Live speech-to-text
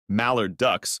Mallard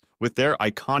ducks, with their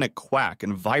iconic quack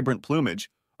and vibrant plumage,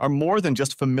 are more than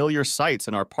just familiar sights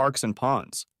in our parks and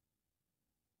ponds.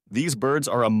 These birds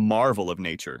are a marvel of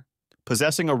nature,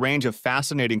 possessing a range of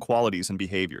fascinating qualities and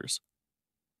behaviors.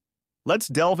 Let's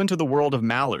delve into the world of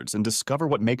mallards and discover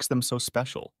what makes them so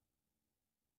special.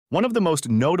 One of the most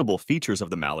notable features of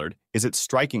the mallard is its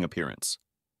striking appearance.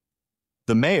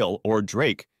 The male, or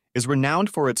drake, is renowned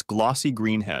for its glossy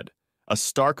green head, a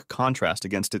stark contrast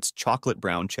against its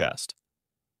chocolate-brown chest.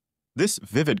 This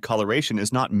vivid coloration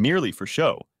is not merely for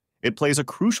show. It plays a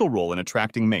crucial role in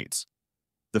attracting mates.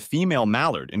 The female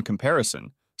mallard, in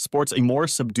comparison, sports a more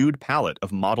subdued palette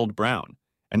of mottled brown,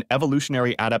 an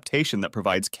evolutionary adaptation that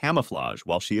provides camouflage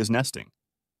while she is nesting.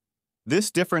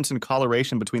 This difference in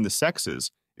coloration between the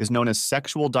sexes is known as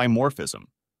sexual dimorphism,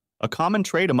 a common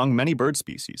trait among many bird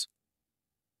species.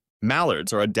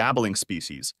 Mallards are a dabbling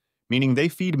species, meaning they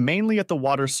feed mainly at the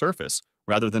water's surface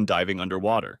rather than diving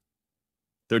underwater.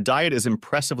 Their diet is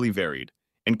impressively varied,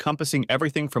 encompassing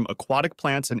everything from aquatic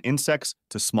plants and insects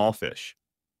to small fish.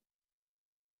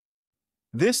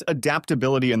 This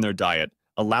adaptability in their diet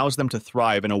allows them to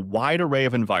thrive in a wide array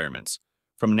of environments,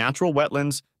 from natural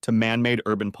wetlands to man-made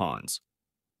urban ponds.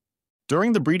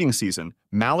 During the breeding season,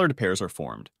 mallard pairs are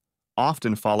formed,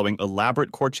 often following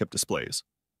elaborate courtship displays.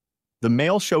 The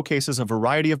male showcases a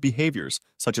variety of behaviors,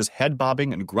 such as head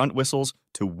bobbing and grunt whistles,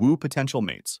 to woo potential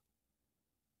mates.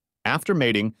 After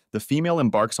mating, the female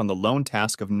embarks on the lone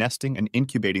task of nesting and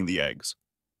incubating the eggs.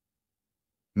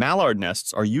 Mallard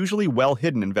nests are usually well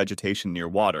hidden in vegetation near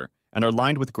water and are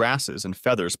lined with grasses and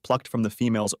feathers plucked from the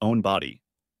female's own body.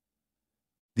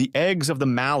 The eggs of the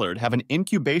mallard have an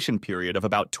incubation period of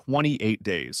about 28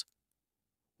 days.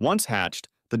 Once hatched,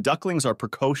 the ducklings are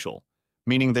precocial,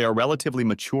 meaning they are relatively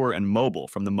mature and mobile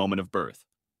from the moment of birth.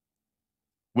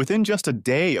 Within just a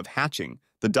day of hatching,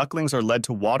 the ducklings are led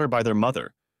to water by their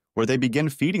mother, where they begin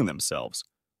feeding themselves,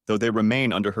 though they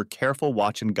remain under her careful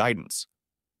watch and guidance.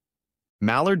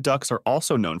 Mallard ducks are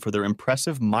also known for their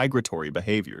impressive migratory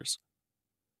behaviors.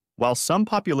 While some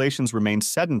populations remain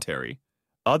sedentary,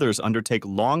 others undertake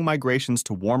long migrations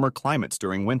to warmer climates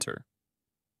during winter.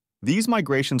 These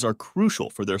migrations are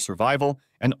crucial for their survival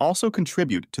and also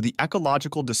contribute to the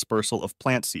ecological dispersal of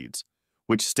plant seeds,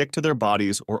 which stick to their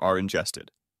bodies or are ingested.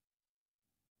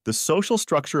 The social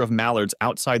structure of mallards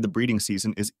outside the breeding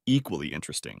season is equally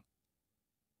interesting.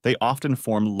 They often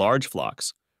form large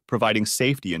flocks, providing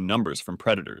safety in numbers from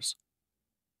predators.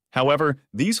 However,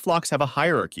 these flocks have a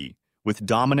hierarchy, with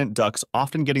dominant ducks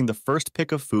often getting the first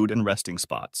pick of food and resting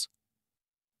spots.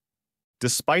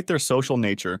 Despite their social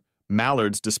nature,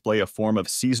 mallards display a form of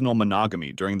seasonal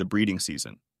monogamy during the breeding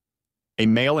season. A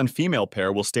male and female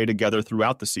pair will stay together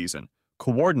throughout the season,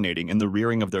 coordinating in the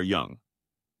rearing of their young.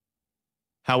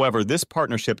 However, this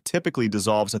partnership typically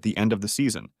dissolves at the end of the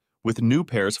season, with new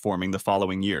pairs forming the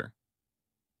following year.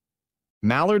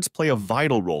 Mallards play a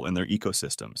vital role in their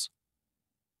ecosystems.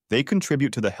 They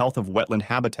contribute to the health of wetland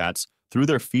habitats through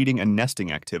their feeding and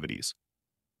nesting activities.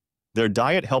 Their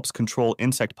diet helps control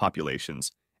insect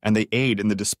populations, and they aid in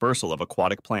the dispersal of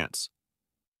aquatic plants.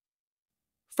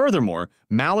 Furthermore,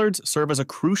 mallards serve as a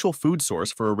crucial food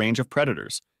source for a range of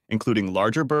predators, including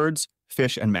larger birds,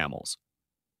 fish, and mammals.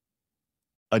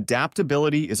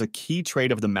 Adaptability is a key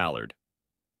trait of the mallard.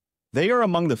 They are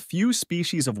among the few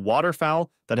species of waterfowl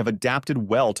that have adapted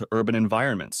well to urban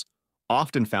environments,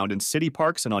 often found in city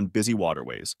parks and on busy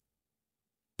waterways.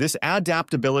 This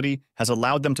adaptability has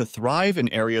allowed them to thrive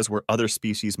in areas where other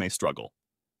species may struggle.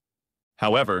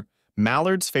 However,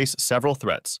 mallards face several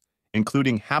threats,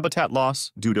 including habitat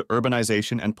loss due to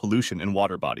urbanization and pollution in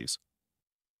water bodies.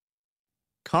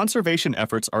 Conservation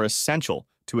efforts are essential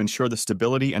to ensure the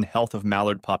stability and health of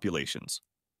mallard populations.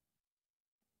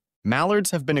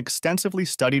 Mallards have been extensively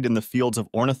studied in the fields of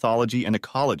ornithology and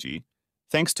ecology,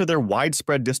 thanks to their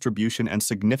widespread distribution and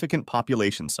significant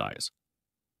population size.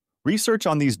 Research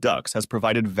on these ducks has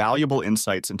provided valuable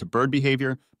insights into bird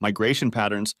behavior, migration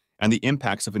patterns, and the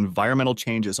impacts of environmental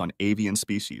changes on avian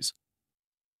species.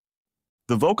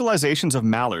 The vocalizations of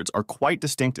mallards are quite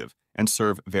distinctive and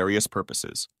serve various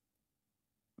purposes.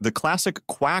 The classic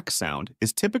quack sound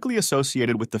is typically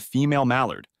associated with the female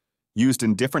mallard, used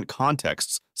in different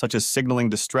contexts such as signaling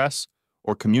distress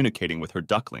or communicating with her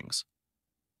ducklings.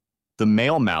 The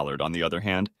male mallard, on the other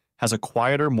hand, has a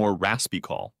quieter, more raspy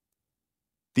call.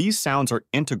 These sounds are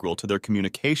integral to their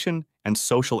communication and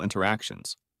social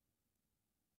interactions.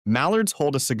 Mallards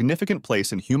hold a significant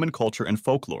place in human culture and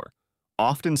folklore,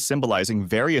 often symbolizing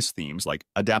various themes like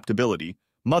adaptability,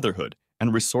 motherhood,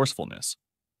 and resourcefulness.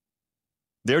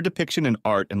 Their depiction in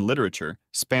art and literature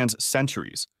spans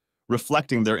centuries,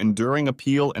 reflecting their enduring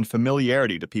appeal and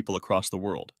familiarity to people across the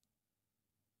world.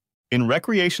 In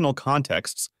recreational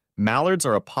contexts, mallards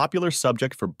are a popular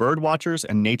subject for birdwatchers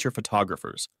and nature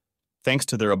photographers, thanks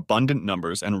to their abundant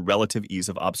numbers and relative ease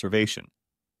of observation.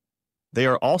 They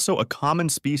are also a common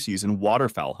species in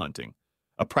waterfowl hunting,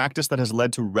 a practice that has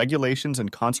led to regulations and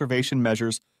conservation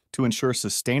measures to ensure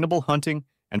sustainable hunting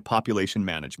and population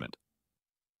management.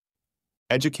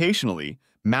 Educationally,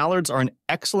 mallards are an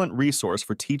excellent resource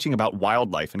for teaching about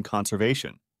wildlife and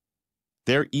conservation.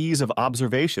 Their ease of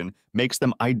observation makes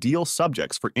them ideal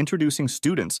subjects for introducing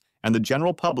students and the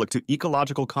general public to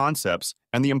ecological concepts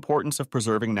and the importance of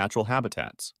preserving natural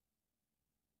habitats.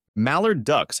 Mallard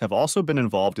ducks have also been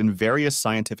involved in various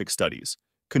scientific studies,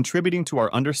 contributing to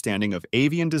our understanding of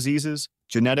avian diseases,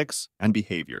 genetics, and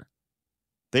behavior.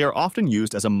 They are often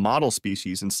used as a model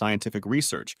species in scientific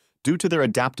research due to their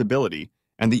adaptability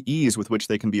and the ease with which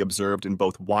they can be observed in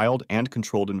both wild and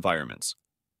controlled environments.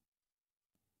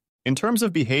 In terms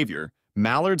of behavior,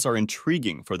 mallards are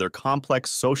intriguing for their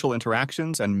complex social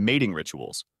interactions and mating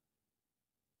rituals.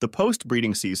 The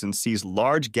post-breeding season sees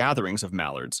large gatherings of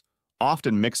mallards,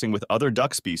 often mixing with other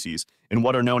duck species in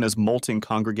what are known as molting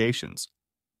congregations.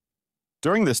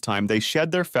 During this time, they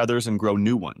shed their feathers and grow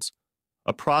new ones,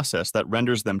 a process that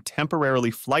renders them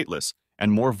temporarily flightless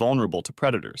and more vulnerable to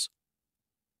predators.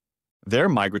 Their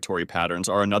migratory patterns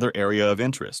are another area of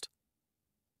interest.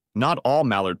 Not all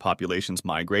mallard populations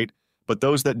migrate, but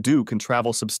those that do can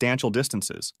travel substantial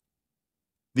distances.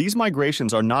 These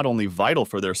migrations are not only vital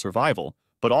for their survival,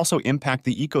 but also impact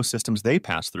the ecosystems they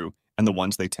pass through and the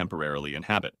ones they temporarily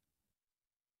inhabit.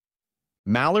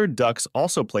 Mallard ducks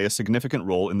also play a significant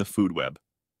role in the food web.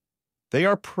 They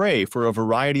are prey for a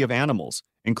variety of animals,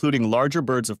 including larger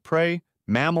birds of prey,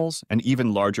 mammals, and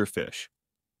even larger fish.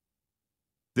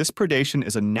 This predation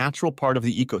is a natural part of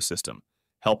the ecosystem,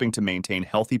 helping to maintain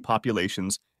healthy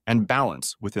populations and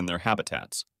balance within their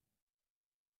habitats.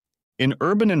 In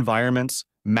urban environments,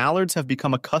 mallards have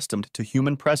become accustomed to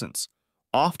human presence,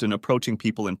 often approaching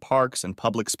people in parks and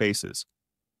public spaces.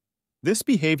 This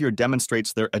behavior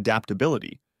demonstrates their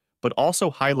adaptability, but also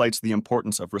highlights the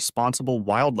importance of responsible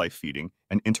wildlife feeding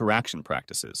and interaction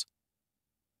practices.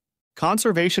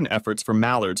 Conservation efforts for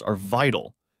mallards are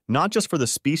vital, not just for the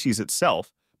species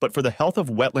itself, but for the health of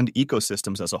wetland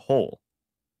ecosystems as a whole.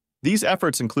 These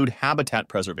efforts include habitat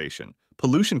preservation,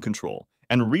 pollution control,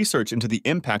 and research into the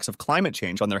impacts of climate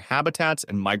change on their habitats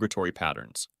and migratory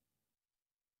patterns.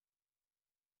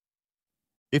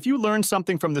 If you learned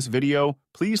something from this video,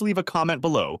 please leave a comment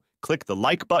below, click the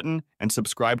like button, and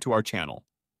subscribe to our channel.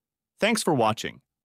 Thanks for watching.